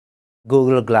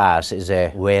Google Glass is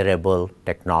a wearable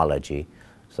technology.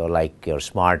 So like your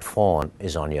smartphone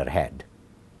is on your head.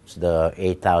 So the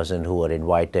 8,000 who were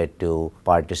invited to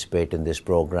participate in this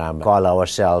program call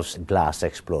ourselves Glass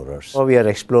Explorers. So we are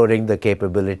exploring the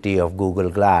capability of Google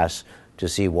Glass to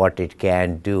see what it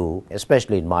can do,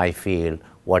 especially in my field,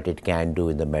 what it can do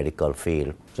in the medical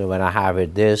field. So when I have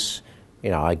it this,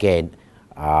 again,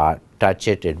 touch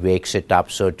it, it wakes it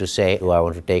up, so to say. Do I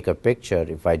want to take a picture?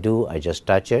 If I do, I just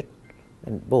touch it,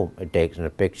 and boom, it takes a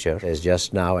picture. As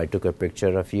just now, I took a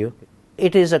picture of you.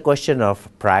 It is a question of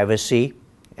privacy,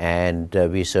 and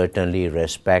we certainly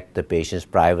respect the patient's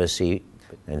privacy.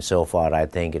 And so far, I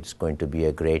think it's going to be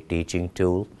a great teaching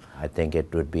tool. I think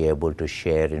it would be able to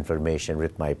share information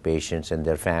with my patients and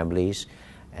their families,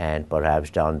 and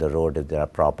perhaps down the road, if there are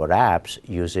proper apps,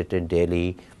 use it in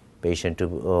daily patient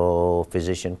to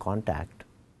physician contact.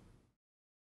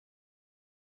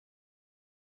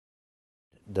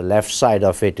 The left side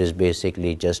of it is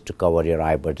basically just to cover your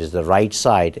eye, but the right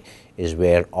side is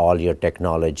where all your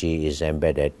technology is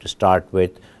embedded. To start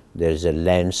with, there's a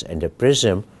lens and a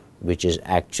prism, which is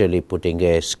actually putting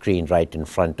a screen right in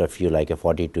front of you like a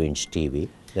 42-inch TV.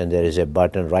 Then there is a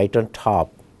button right on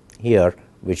top here,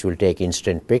 which will take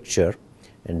instant picture.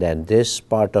 And then this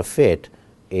part of it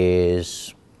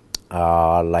is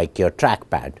like your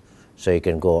trackpad. So you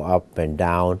can go up and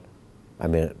down,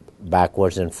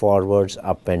 backwards and forwards,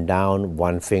 up and down,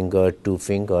 one finger, two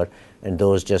finger, and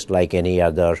those, just like any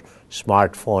other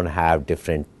smartphone, have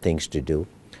different things to do.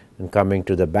 And coming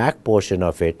to the back portion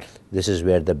of it, this is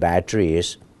where the battery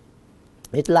is.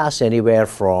 It lasts anywhere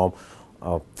from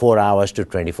 4 hours to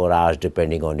 24 hours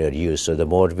depending on your use. So the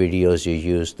more videos you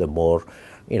use, the more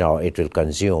it will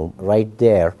consume. Right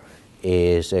there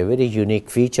is a very unique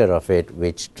feature of it,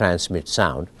 which transmits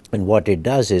sound. And what it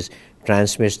does is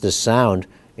transmits the sound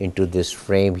into this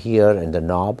frame here and the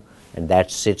knob, and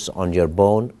that sits on your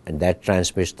bone, and that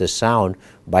transmits the sound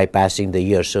bypassing the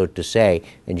ear, so to say,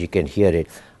 and you can hear it.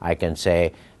 I can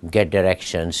say, get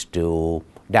directions to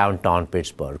downtown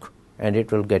Pittsburgh, and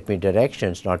it will get me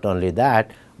directions. Not only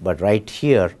that, but right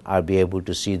here, I'll be able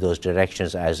to see those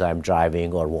directions as I'm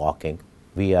driving or walking.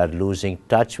 We are losing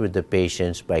touch with the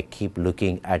patients by keep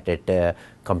looking at a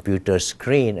computer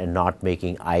screen and not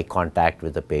making eye contact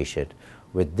with the patient.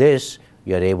 With this,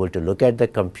 you're able to look at the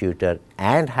computer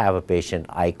and have a patient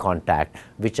eye contact,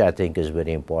 which I think is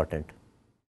very important.